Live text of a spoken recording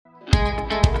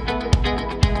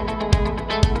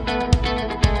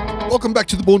Welcome back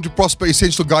to the Born to Prosper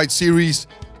Essential Guide series,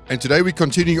 and today we're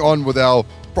continuing on with our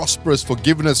Prosperous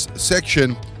Forgiveness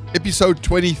section, episode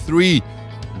 23,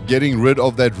 getting rid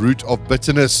of that root of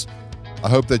bitterness. I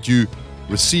hope that you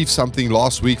received something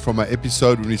last week from our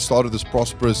episode when we started this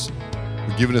Prosperous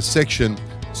Forgiveness section,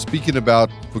 speaking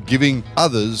about forgiving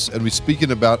others, and we're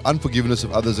speaking about unforgiveness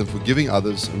of others and forgiving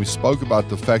others, and we spoke about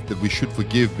the fact that we should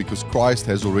forgive because Christ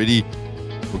has already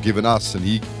forgiven us, and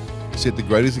He set the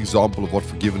greatest example of what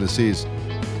forgiveness is.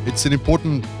 It's an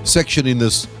important section in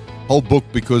this whole book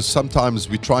because sometimes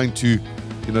we're trying to,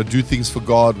 do things for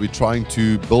God. We're trying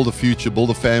to build a future, build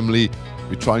a family.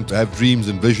 We're trying to have dreams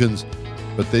and visions,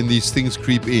 but then these things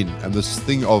creep in, and this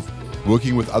thing of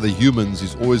working with other humans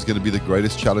is always going to be the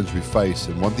greatest challenge we face.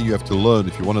 And one thing you have to learn,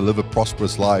 if you want to live a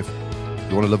prosperous life, if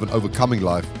you want to live an overcoming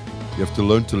life, you have to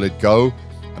learn to let go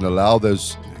and allow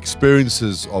those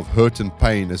experiences of hurt and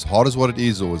pain, as hard as what it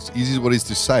is or as easy as what it is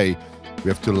to say, we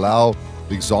have to allow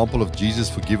the example of Jesus'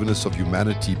 forgiveness of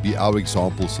humanity be our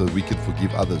example so that we can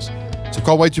forgive others. So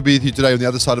can't wait to be with you today on the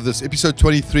other side of this. Episode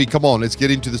 23, come on, let's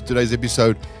get into today's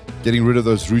episode, getting rid of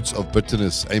those roots of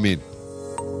bitterness. Amen.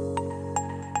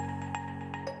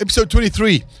 Episode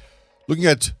 23, looking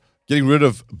at getting rid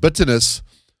of bitterness.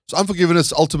 So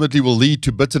unforgiveness ultimately will lead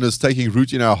to bitterness taking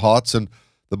root in our hearts, and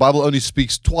the Bible only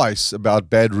speaks twice about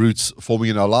bad roots forming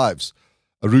in our lives.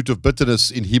 A root of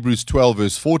bitterness in Hebrews 12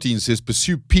 verse 14 says,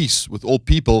 "Pursue peace with all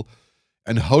people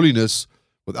and holiness,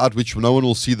 without which no one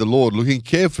will see the Lord, looking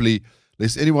carefully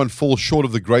lest anyone fall short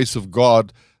of the grace of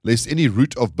God, lest any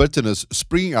root of bitterness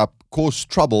springing up cause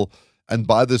trouble, and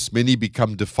by this many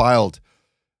become defiled."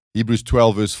 Hebrews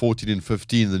 12 verse 14 and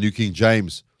 15, the New King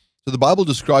James. So the Bible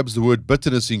describes the word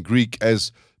bitterness in Greek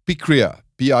as pikria,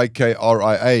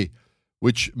 P-I-K-R-I-A,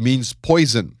 which means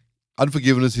poison.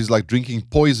 Unforgiveness is like drinking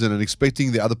poison and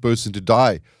expecting the other person to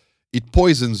die. It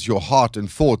poisons your heart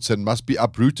and thoughts and must be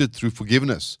uprooted through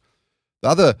forgiveness. The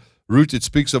other root it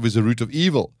speaks of is a root of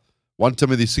evil. 1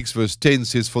 Timothy 6 verse 10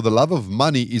 says, "For the love of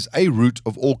money is a root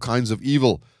of all kinds of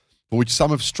evil, for which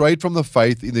some have strayed from the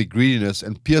faith in their greediness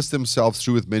and pierced themselves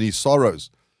through with many sorrows."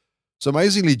 So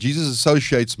amazingly, Jesus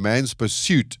associates man's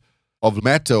pursuit of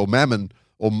matter or mammon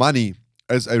or money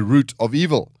as a root of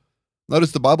evil.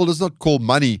 Notice the Bible does not call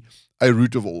money a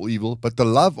root of all evil, but the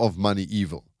love of money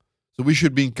evil. So we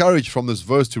should be encouraged from this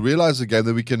verse to realize again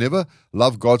that we can never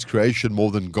love God's creation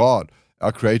more than God,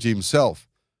 our Creator Himself.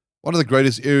 One of the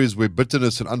greatest areas where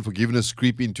bitterness and unforgiveness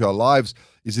creep into our lives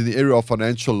is in the area of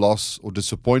financial loss or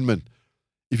disappointment.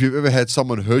 If you've ever had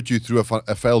someone hurt you through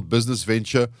a failed business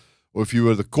venture, or if you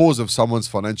were the cause of someone's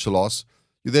financial loss,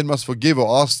 you then must forgive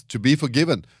or ask to be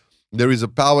forgiven. There is a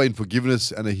power in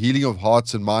forgiveness and a healing of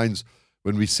hearts and minds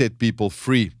when we set people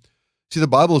free. See, the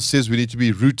Bible says we need to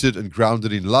be rooted and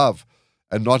grounded in love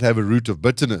and not have a root of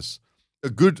bitterness. A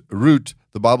good root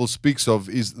the Bible speaks of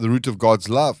is the root of God's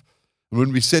love. And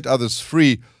when we set others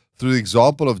free through the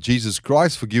example of Jesus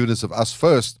Christ's forgiveness of us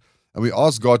first, and we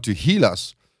ask God to heal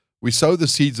us, we sow the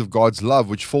seeds of God's love,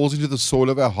 which falls into the soil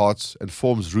of our hearts and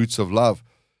forms roots of love.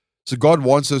 So God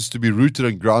wants us to be rooted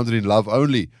and grounded in love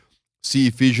only. See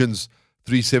Ephesians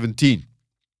 3:17.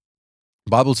 The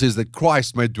Bible says that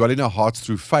Christ may dwell in our hearts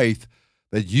through faith,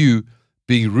 that you,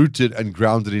 being rooted and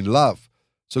grounded in love.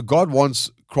 So God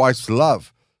wants Christ's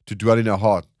love to dwell in our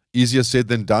heart. Easier said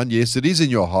than done. Yes, it is in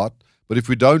your heart. But if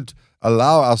we don't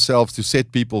allow ourselves to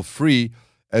set people free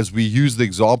as we use the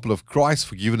example of Christ's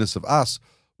forgiveness of us,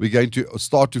 we're going to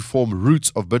start to form roots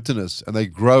of bitterness, and they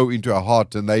grow into our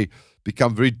heart, and they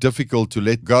become very difficult to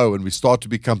let go, and we start to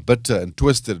become bitter and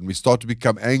twisted, and we start to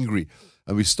become angry,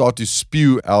 and we start to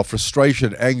spew our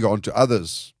frustration, anger onto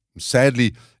others.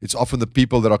 Sadly, it's often the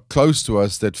people that are close to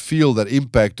us that feel that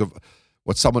impact of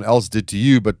what someone else did to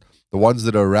you, but the ones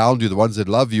that are around you, the ones that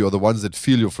love you, are the ones that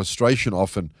feel your frustration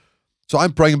often. So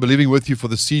I'm praying and believing with you for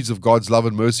the seeds of God's love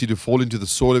and mercy to fall into the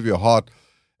soil of your heart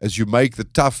as you make the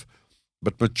tough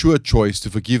but mature choice to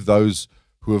forgive those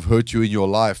who have hurt you in your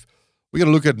life. We're going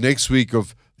to look at next week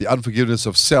of the unforgiveness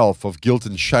of self, of guilt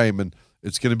and shame, and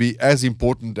it's going to be as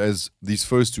important as these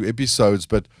first two episodes.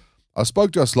 But I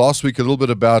spoke to us last week a little bit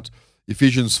about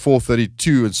Ephesians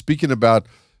 4:32 and speaking about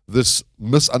this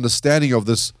misunderstanding of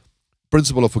this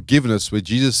principle of forgiveness, where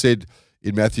Jesus said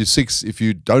in Matthew 6, if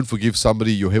you don't forgive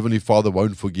somebody, your heavenly Father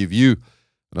won't forgive you.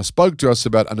 And I spoke to us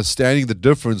about understanding the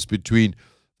difference between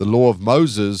the law of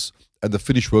Moses and the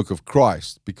finished work of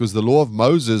Christ. Because the law of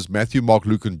Moses, Matthew, Mark,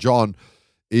 Luke, and John,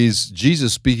 is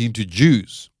Jesus speaking to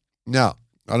Jews. Now,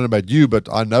 I don't know about you, but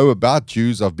I know about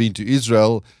Jews. I've been to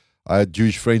Israel. I had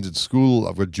Jewish friends at school.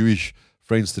 I've got Jewish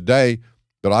friends today.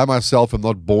 But I myself am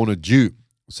not born a Jew.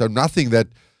 So nothing that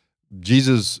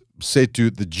Jesus said to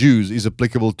the Jews is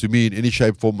applicable to me in any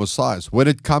shape, form, or size. When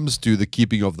it comes to the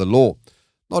keeping of the law,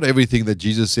 not everything that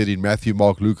Jesus said in Matthew,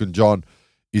 Mark, Luke, and John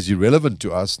is irrelevant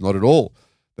to us. Not at all.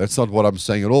 That's not what I'm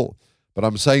saying at all. But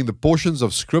I'm saying the portions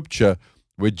of Scripture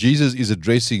where Jesus is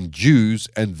addressing Jews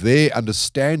and their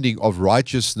understanding of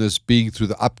righteousness being through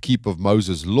the upkeep of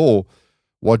Moses' law,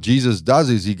 what Jesus does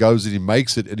is he goes and he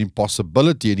makes it an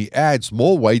impossibility and he adds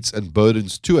more weights and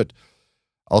burdens to it.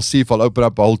 I'll see if I'll open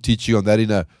up a whole teaching on that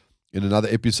in another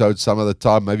episode some other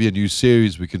time, maybe a new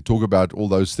series. We can talk about all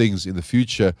those things in the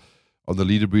future on the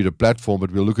Leader Breeder platform,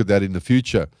 but we'll look at that in the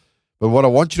future. But what I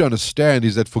want you to understand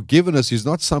is that forgiveness is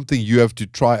not something you have to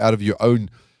try out of your own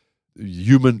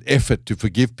human effort to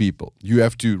forgive people. You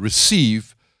have to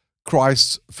receive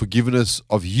Christ's forgiveness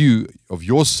of you, of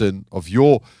your sin, of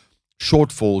your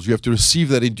shortfalls. You have to receive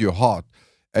that into your heart.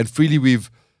 And freely we've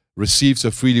received,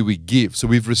 so freely we give. So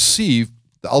we've received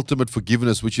the ultimate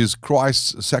forgiveness, which is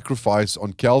Christ's sacrifice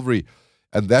on Calvary.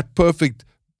 And that perfect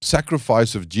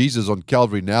sacrifice of Jesus on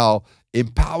Calvary now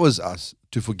empowers us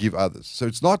to forgive others. So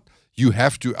it's not you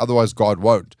have to, otherwise God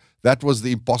won't. That was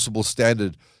the impossible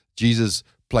standard Jesus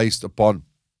placed upon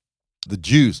the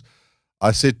Jews.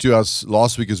 I said to us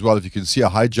last week as well, if you can see a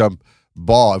high jump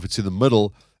bar, if it's in the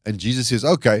middle, and Jesus says,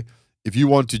 okay, if you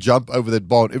want to jump over that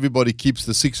bar, and everybody keeps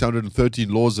the 613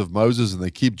 laws of Moses and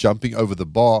they keep jumping over the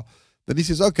bar, then he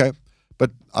says, okay,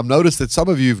 but I've noticed that some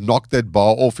of you have knocked that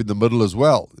bar off in the middle as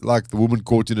well, like the woman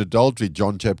caught in adultery,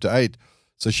 John chapter 8.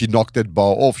 So she knocked that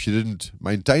bar off. She didn't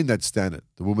maintain that standard.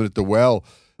 The woman at the well,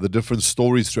 the different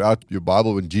stories throughout your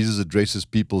Bible when Jesus addresses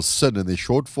people's sin and their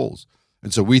shortfalls.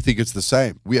 And so we think it's the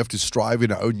same. We have to strive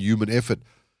in our own human effort.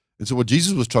 And so what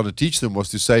Jesus was trying to teach them was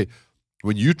to say,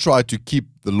 when you try to keep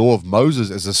the law of Moses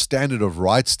as a standard of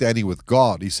right standing with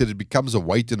God, he said it becomes a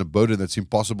weight and a burden that's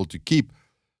impossible to keep.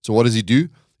 So what does he do?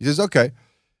 He says, okay,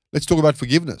 let's talk about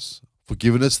forgiveness.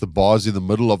 Forgiveness, the bar's in the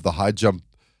middle of the high jump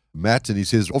mat, and he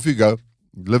says, off you go,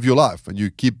 live your life. And you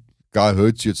keep, guy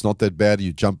hurts you, it's not that bad, and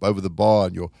you jump over the bar,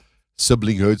 and your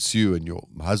sibling hurts you, and your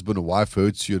husband or wife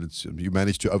hurts you, and you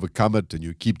manage to overcome it, and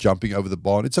you keep jumping over the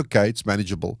bar, and it's okay, it's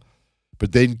manageable.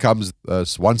 But then comes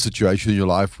one situation in your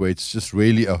life where it's just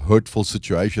really a hurtful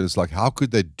situation. It's like, how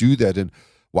could they do that? And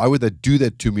why would they do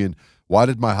that to me? And why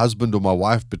did my husband or my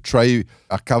wife betray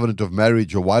our covenant of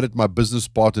marriage? Or why did my business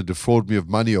partner defraud me of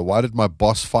money? Or why did my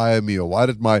boss fire me? Or why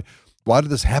did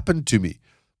this happen to me?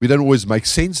 We don't always make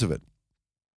sense of it.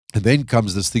 And then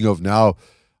comes this thing of now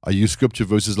I use scripture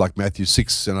verses like Matthew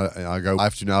 6 and I go, I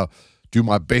have to now do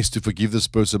my best to forgive this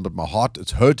person, but my heart,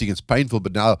 it's hurting, it's painful,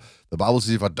 but now the Bible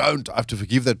says if I don't, I have to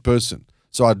forgive that person.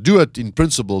 So I do it in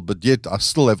principle, but yet I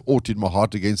still have aught in my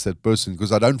heart against that person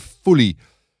because I don't fully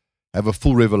have a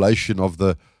full revelation of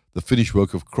the finished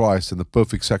work of Christ and the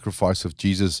perfect sacrifice of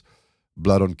Jesus'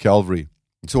 blood on Calvary.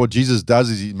 And so what Jesus does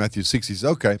is in Matthew 6, he says,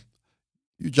 okay,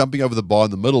 you're jumping over the bar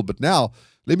in the middle, but now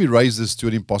let me raise this to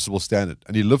an impossible standard.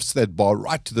 And he lifts that bar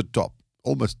right to the top,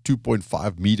 almost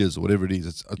 2.5 meters or whatever it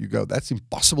is. You go, that's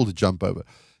impossible to jump over.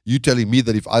 You telling me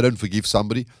that if I don't forgive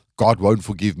somebody, God won't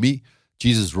forgive me?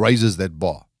 Jesus raises that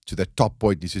bar to that top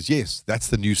point. He says, yes, that's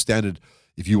the new standard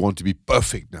if you want to be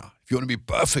perfect now. If you want to be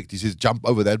perfect, he says, jump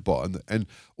over that bar. And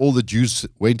all the Jews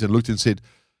went and looked and said,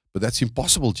 but that's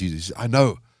impossible, Jesus. He said, I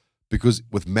know, because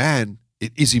with man,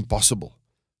 it is impossible.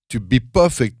 To be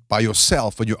perfect by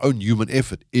yourself and your own human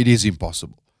effort, it is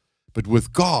impossible. But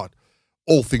with God,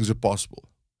 all things are possible.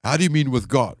 How do you mean with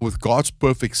God? With God's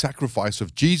perfect sacrifice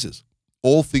of Jesus,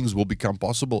 all things will become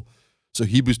possible. So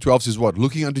Hebrews 12 says what?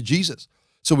 Looking unto Jesus.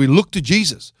 So we look to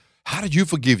Jesus. How did you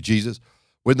forgive, Jesus?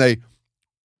 When they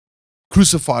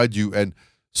crucified you and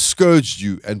scourged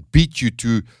you and beat you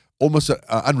to almost an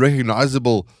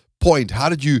unrecognizable point.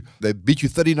 They beat you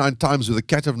 39 times with a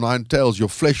cat of nine tails. Your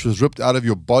flesh was ripped out of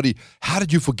your body. How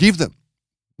did you forgive them?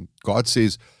 God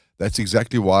says that's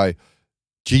exactly why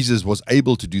Jesus was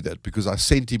able to do that, because I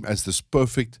sent him as this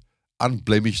perfect,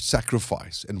 unblemished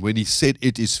sacrifice. And when he said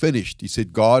it is finished, he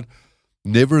said, God,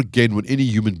 never again will any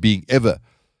human being ever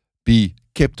be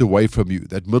kept away from you.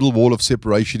 That middle wall of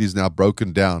separation is now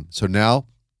broken down. So now,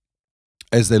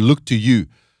 as they look to you,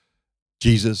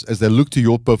 Jesus, as they look to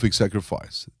your perfect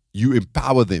sacrifice, you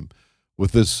empower them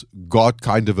with this God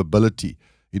kind of ability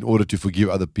in order to forgive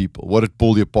other people. What did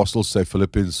Paul the Apostle say,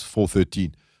 Philippians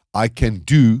 4:13? I can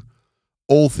do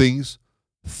all things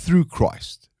through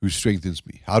Christ who strengthens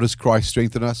me. How does Christ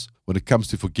strengthen us? When it comes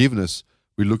to forgiveness,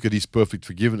 we look at his perfect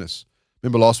forgiveness.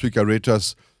 Remember last week I read to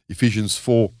us Ephesians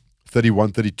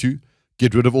 4:31-32.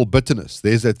 Get rid of all bitterness.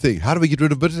 There's that thing. How do we get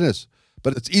rid of bitterness?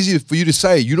 But it's easier for you to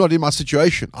say, you're not in my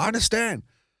situation. I understand.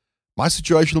 My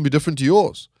situation will be different to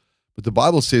yours. But the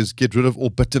Bible says, get rid of all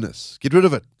bitterness. Get rid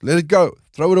of it. Let it go.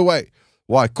 Throw it away.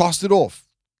 Why? Cast it off.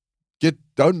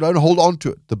 Don't hold on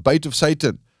to it. The bait of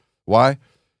Satan. Why?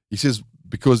 He says,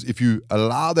 because if you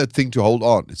allow that thing to hold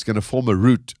on, it's going to form a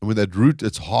root. And when that root,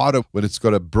 it's harder when it's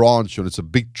got a branch or it's a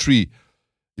big tree.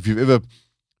 If you've ever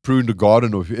pruned a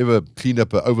garden or if you've ever cleaned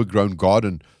up an overgrown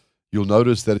garden, you'll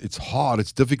notice that it's hard,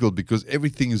 it's difficult because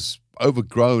everything is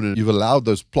overgrown and you've allowed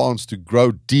those plants to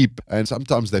grow deep. And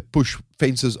sometimes they push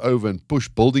fences over and push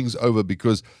buildings over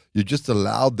because you just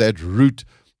allowed that root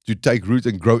to take root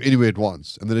and grow anywhere it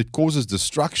wants. And then it causes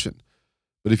destruction.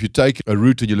 But if you take a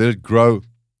root and you let it grow,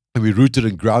 and we root it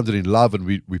and ground it in love, and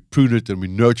we prune it and we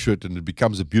nurture it, and it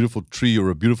becomes a beautiful tree or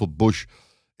a beautiful bush,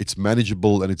 it's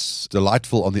manageable and it's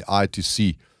delightful on the eye to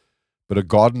see. But a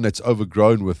garden that's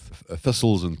overgrown with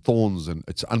thistles and thorns, and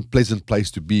it's an unpleasant place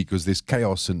to be because there's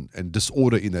chaos and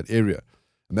disorder in that area.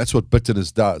 And that's what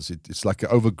bitterness does. It's like an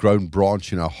overgrown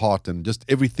branch in our heart, and just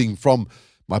everything from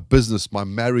my business, my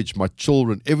marriage, my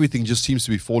children, everything just seems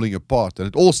to be falling apart. And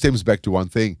it all stems back to one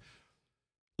thing.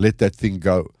 Let that thing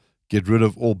go. Get rid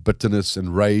of all bitterness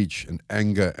and rage and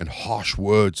anger and harsh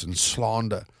words and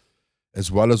slander,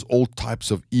 as well as all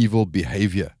types of evil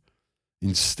behavior.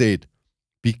 Instead,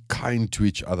 be kind to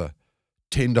each other,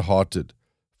 tender-hearted,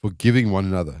 forgiving one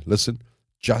another. Listen,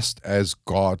 just as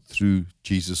God through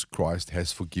Jesus Christ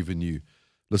has forgiven you.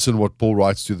 Listen what Paul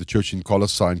writes to the church in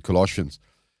Colossae in Colossians.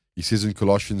 He says in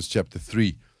Colossians chapter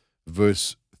 3,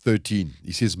 verse 13,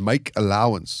 he says, make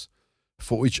allowance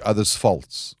for each other's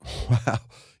faults. Wow.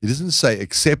 He doesn't say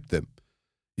accept them.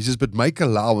 He says, but make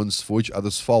allowance for each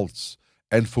other's faults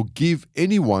and forgive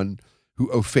anyone who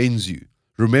offends you.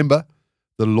 Remember,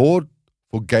 the Lord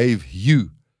forgave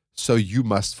you, so you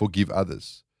must forgive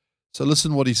others. So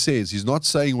listen what he says. He's not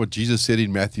saying what Jesus said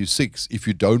in Matthew 6, if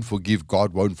you don't forgive,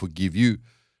 God won't forgive you.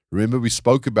 Remember, we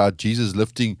spoke about Jesus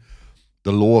lifting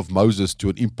the law of Moses to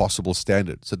an impossible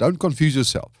standard. So don't confuse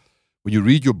yourself. When you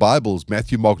read your Bibles,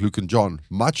 Matthew, Mark, Luke, and John,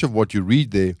 much of what you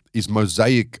read there is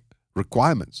Mosaic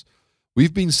requirements.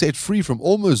 We've been set free from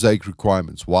all Mosaic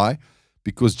requirements. Why?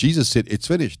 Because Jesus said, it's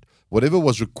finished. Whatever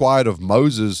was required of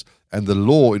Moses and the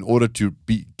law in order to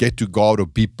get to God or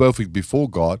be perfect before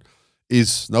God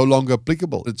is no longer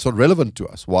applicable. It's not relevant to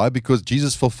us. Why? Because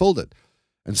Jesus fulfilled it.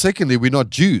 And secondly, we're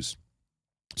not Jews.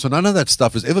 So none of that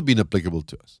stuff has ever been applicable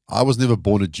to us. I was never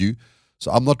born a Jew, so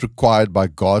I'm not required by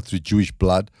God through Jewish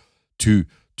blood to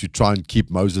try and keep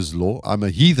Moses' law. I'm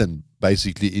a heathen,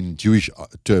 basically, in Jewish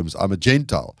terms. I'm a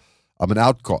Gentile. I'm an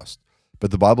outcast. But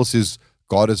the Bible says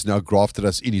God has now grafted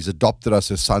us in. He's adopted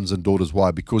us as sons and daughters. Why?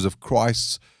 Because of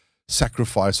Christ's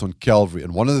sacrifice on Calvary.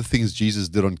 And one of the things Jesus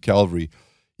did on Calvary,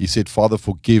 he said, Father,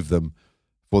 forgive them,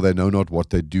 for they know not what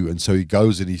they do. And so he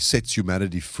goes and he sets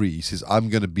humanity free. He says, I'm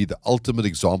going to be the ultimate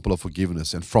example of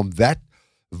forgiveness. And from that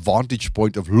vantage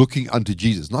point of looking unto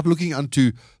Jesus, not looking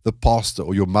unto the pastor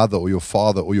or your mother or your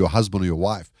father or your husband or your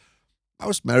wife.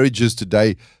 Most marriages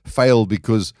today fail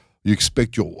because you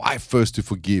expect your wife first to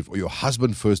forgive or your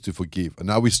husband first to forgive. And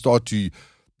now we start to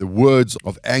the words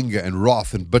of anger and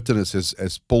wrath and bitterness,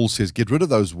 as Paul says, get rid of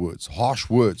those words, harsh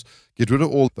words. Get rid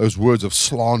of all those words of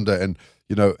slander and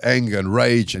anger and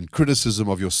rage and criticism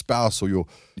of your spouse, or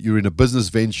you're in a business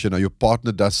venture and your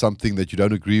partner does something that you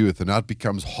don't agree with, and now it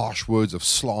becomes harsh words of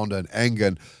slander and anger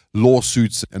and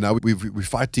lawsuits, and now we're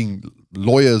fighting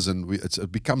lawyers, and it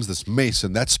becomes this mess,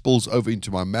 and that spills over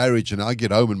into my marriage, and I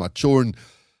get home and my children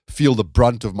feel the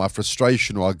brunt of my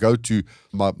frustration, or I go to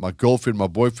my girlfriend, my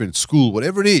boyfriend, school,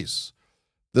 whatever it is,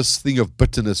 this thing of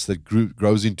bitterness that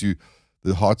grows into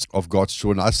the hearts of God's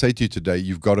children. I say to you today,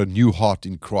 you've got a new heart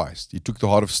in Christ. He took the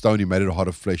heart of stone, he made it a heart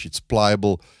of flesh. It's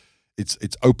pliable, it's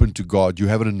open to God. You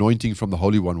have an anointing from the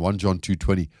Holy One, 1 John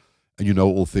 2:20, and you know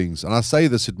all things. And I say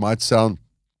this, it might sound,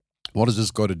 what has this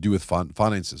got to do with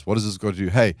finances? What has this got to do?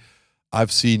 Hey,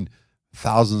 I've seen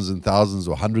thousands and thousands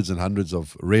or hundreds and hundreds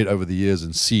of, read over the years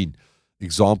and seen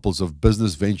examples of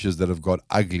business ventures that have got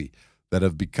ugly, that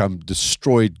have become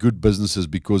destroyed, good businesses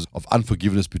because of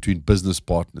unforgiveness between business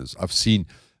partners. I've seen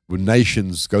when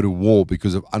nations go to war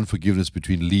because of unforgiveness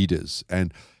between leaders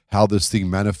and how this thing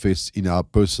manifests in our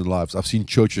personal lives. I've seen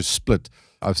churches split.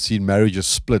 I've seen marriages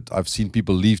split. I've seen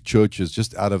people leave churches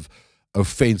just out of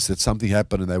offense that something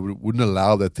happened and they wouldn't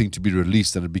allow that thing to be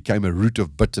released, and it became a root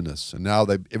of bitterness. And now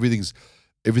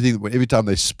every time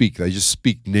they speak, they just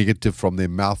speak negative from their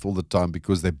mouth all the time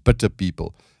because they're bitter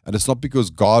people. And it's not because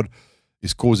God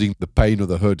is causing the pain or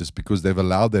the hurt, is because they've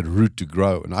allowed that root to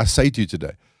grow. And I say to you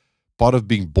today, part of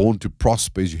being born to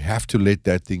prosper is you have to let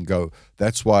that thing go.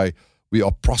 That's why we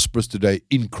are prosperous today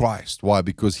in Christ. Why?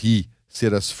 Because he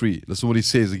set us free. Listen what he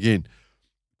says again,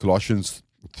 Colossians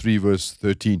 3 verse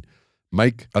 13.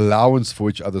 Make allowance for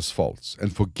each other's faults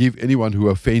and forgive anyone who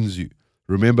offends you.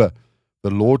 Remember,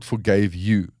 the Lord forgave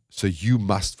you, so you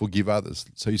must forgive others.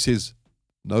 So he says,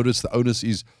 notice the onus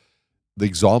is, the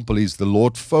example is the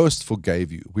Lord first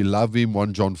forgave you. We love him,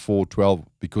 1 John 4:12,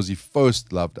 because he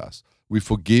first loved us. We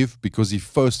forgive because he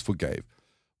first forgave.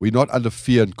 We're not under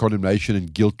fear and condemnation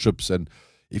and guilt trips. And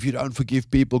if you don't forgive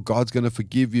people, God's going to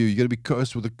forgive you. You're going to be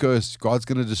cursed with a curse. God's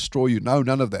going to destroy you. No,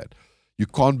 none of that. You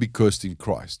can't be cursed in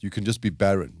Christ. You can just be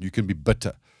barren. You can be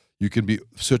bitter. You can be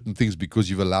certain things because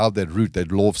you've allowed that root,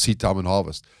 that law of seed time and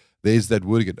harvest. There's that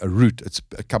word again, a root. It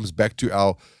comes back to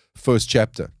our first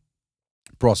chapter,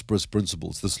 prosperous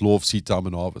principles, this law of seed time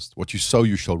and harvest. What you sow,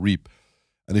 you shall reap.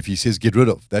 And if he says get rid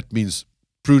of, that means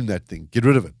prune that thing, get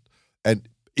rid of it. And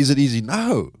is it easy?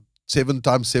 No. 7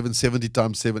 times 7, 70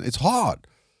 times 7. It's hard.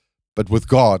 But with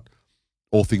God,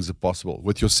 all things are possible.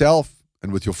 With yourself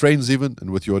and with your friends even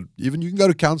you can go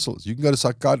to counselors. You can go to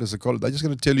psychiatrists, psychologists. They're just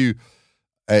going to tell you,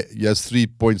 he has 3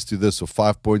 points to this or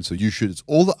 5 points, or you should. It's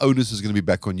all the onus is going to be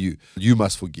back on you. You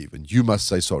must forgive and you must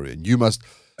say sorry and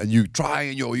you try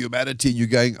in your humanity and you're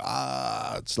going,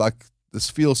 it's like this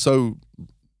feels so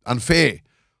unfair.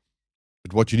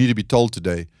 But what you need to be told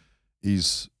today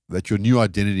is that your new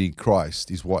identity in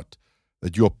Christ is what?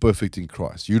 That you are perfect in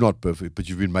Christ. You're not perfect, but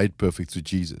you've been made perfect through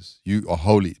Jesus. You are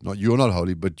holy. You're not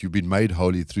holy, but you've been made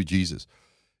holy through Jesus.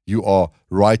 You are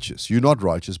righteous. You're not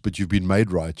righteous, but you've been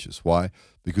made righteous. Why?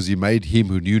 Because he made him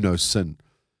who knew no sin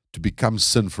to become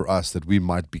sin for us, that we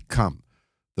might become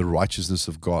the righteousness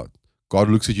of God. God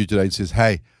looks at you today and says,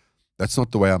 hey, that's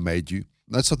not the way I made you.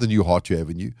 That's not the new heart you have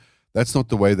in you. That's not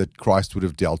the way that Christ would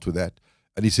have dealt with that.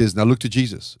 And he says, now look to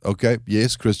Jesus. Okay,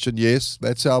 yes, Christian, yes,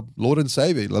 that's our Lord and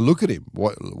Savior. Now look at him.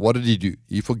 What did he do?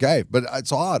 He forgave. But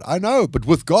it's hard, I know. But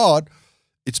with God,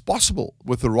 it's possible.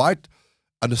 With the right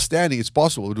understanding, it's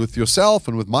possible. With yourself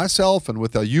and with myself and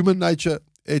with our human nature,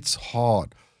 it's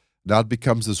hard. Now it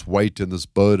becomes this weight and this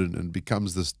burden and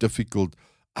becomes this difficult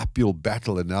uphill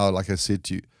battle. And now, like I said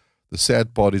to you, the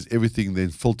sad part is everything then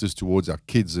filters towards our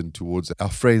kids and towards our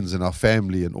friends and our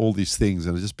family and all these things.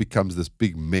 And it just becomes this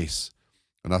big mess.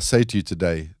 And I say to you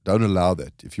today, don't allow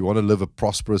that. If you want to live a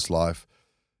prosperous life,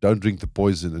 don't drink the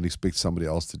poison and expect somebody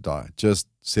else to die. Just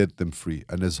set them free.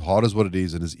 And as hard as what it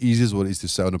is and as easy as what it is to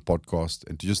say on a podcast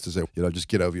and to say, just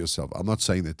get over yourself. I'm not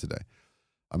saying that today.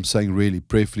 I'm saying really,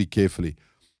 prayerfully, carefully,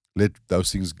 let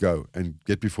those things go and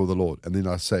get before the Lord. And then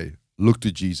I say, look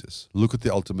to Jesus. Look at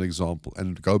the ultimate example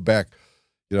and go back.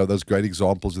 Those great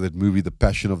examples of that movie, The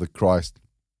Passion of the Christ,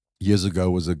 years ago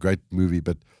was a great movie,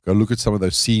 but go look at some of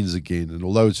those scenes again. And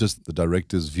although it's just the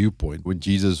director's viewpoint, when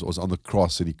Jesus was on the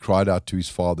cross and he cried out to his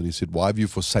Father and he said, why have you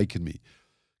forsaken me?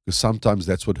 Because sometimes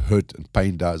that's what hurt and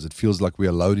pain does. It feels like we're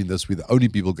alone in this. We're the only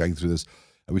people going through this.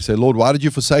 And we say, Lord, why did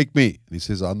you forsake me? And he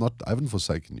says, I haven't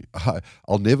forsaken you.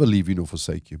 I'll never leave you nor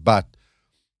forsake you. But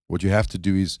what you have to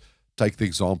do is take the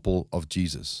example of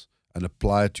Jesus and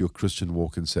apply it to your Christian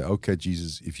walk and say, okay,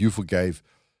 Jesus, if you forgave,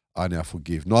 I now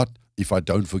forgive. Not if I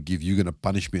don't forgive, you're going to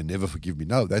punish me and never forgive me.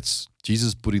 No, that's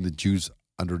Jesus putting the Jews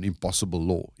under an impossible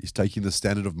law. He's taking the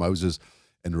standard of Moses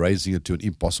and raising it to an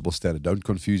impossible standard. Don't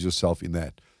confuse yourself in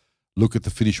that. Look at the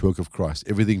finished work of Christ.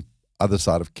 Everything other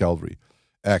side of Calvary.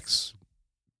 Acts,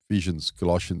 Ephesians,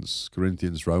 Colossians,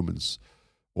 Corinthians, Romans.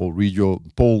 Or read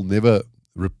Paul never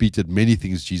repeated many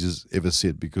things Jesus ever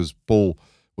said because Paul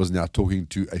was now talking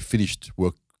to a finished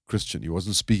work Christian. He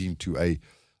wasn't speaking to a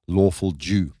lawful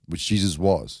Jew, which Jesus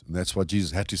was. And that's why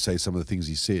Jesus had to say some of the things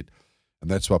he said. And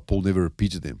that's why Paul never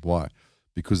repeated them. Why?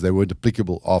 Because they weren't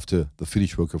applicable after the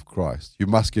finished work of Christ. You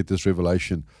must get this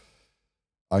revelation.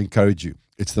 I encourage you.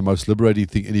 It's the most liberating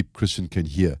thing any Christian can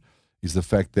hear, is the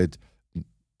fact that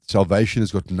salvation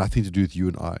has got nothing to do with you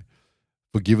and I.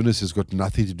 Forgiveness has got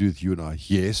nothing to do with you and I.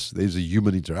 Yes, there's a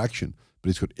human interaction, but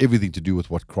it's got everything to do with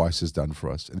what Christ has done for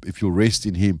us. And if you'll rest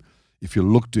in him, if you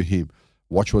look to him,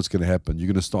 watch what's going to happen. You're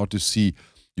going to start to see,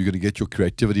 you're going to get your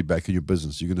creativity back in your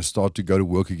business. You're going to start to go to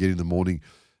work again in the morning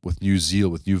with new zeal,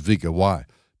 with new vigor. Why?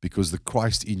 Because the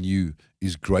Christ in you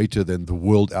is greater than the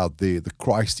world out there. The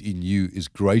Christ in you is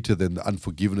greater than the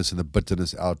unforgiveness and the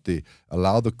bitterness out there.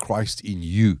 Allow the Christ in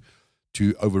you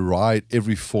to override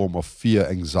every form of fear,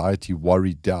 anxiety,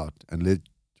 worry, doubt, and let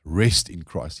rest in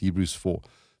Christ. Hebrews 4.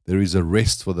 There is a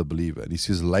rest for the believer. And he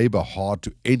says, labor hard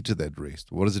to enter that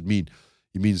rest. What does it mean?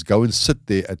 It means go and sit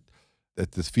there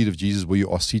at the feet of Jesus where you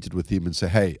are seated with him and say,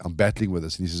 hey, I'm battling with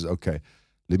this. And he says, okay,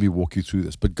 let me walk you through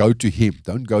this. But go to him.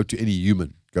 Don't go to any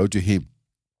human. Go to him.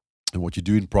 And what you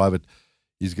do in private,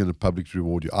 he's going to publicly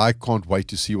reward you. I can't wait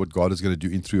to see what God is going to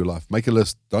do in through your life. Make a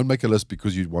list. Don't make a list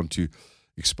because you want to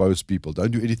expose people.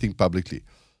 Don't do anything publicly.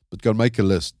 But go and make a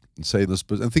list and say this,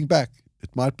 and think back.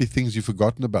 It might be things you've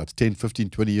forgotten about 10, 15,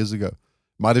 20 years ago. It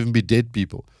might even be dead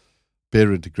people,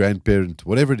 parent, a grandparent,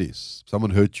 whatever it is.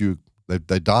 Someone hurt you,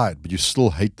 they died, but you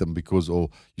still hate them or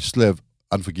you still have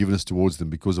unforgiveness towards them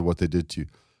because of what they did to you.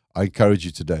 I encourage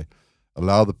you today,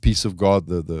 allow the peace of God,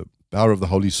 the power of the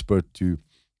Holy Spirit to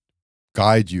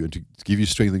guide you and to give you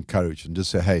strength and courage, and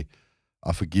just say, hey,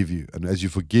 I forgive you. And as you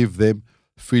forgive them,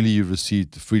 freely you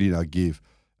received, freely now give.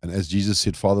 And as Jesus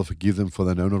said, Father, forgive them, for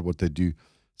they know not what they do.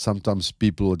 Sometimes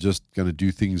people are just going to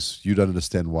do things you don't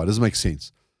understand why. It doesn't make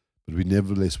sense. But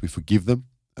nevertheless, we forgive them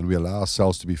and we allow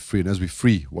ourselves to be free. And as we're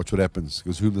free, watch what happens.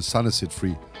 Because whom the Son has set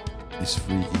free is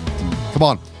free indeed. Come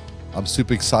on. I'm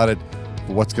super excited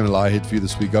for what's going to lie ahead for you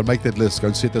this week. Go and make that list. Go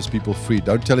and set those people free.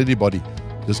 Don't tell anybody.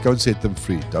 Just go and set them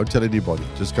free. Don't tell anybody.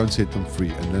 Just go and set them free.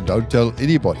 And then don't tell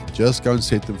anybody. Just go and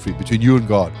set them free between you and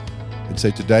God. And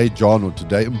say, today, John, or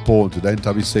today, Paul, or today,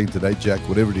 Tabi Singh, today, Jack,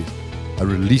 whatever it is, I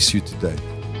release you today.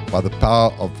 By the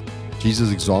power of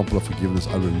Jesus' example of forgiveness,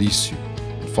 I release you.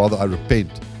 And Father, I repent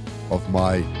of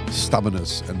my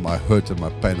stubbornness and my hurt and my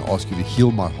pain. I ask you to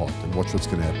heal my heart, and watch what's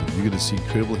going to happen. You're going to see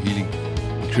incredible healing,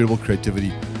 incredible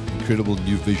creativity, incredible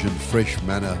new vision, fresh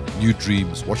manna, new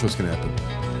dreams. Watch what's going to happen.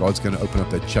 God's going to open up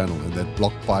that channel, and that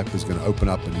blocked pipe is going to open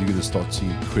up, and you're going to start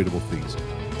seeing incredible things.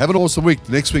 Have an awesome week.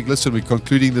 Next week, listen, we're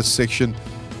concluding this section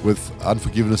with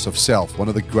unforgiveness of self. One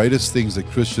of the greatest things that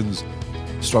Christians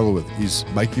struggle with is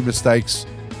making mistakes,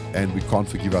 and we can't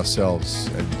forgive ourselves.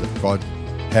 And God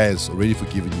has already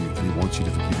forgiven you, and He wants you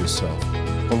to forgive yourself.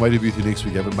 Can't wait to be with you next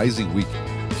week. Have an amazing week.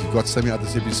 If you've got something out of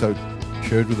this episode,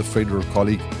 share it with a friend or a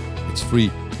colleague. It's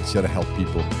free. It's here to help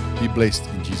people. Be blessed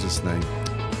in Jesus' name.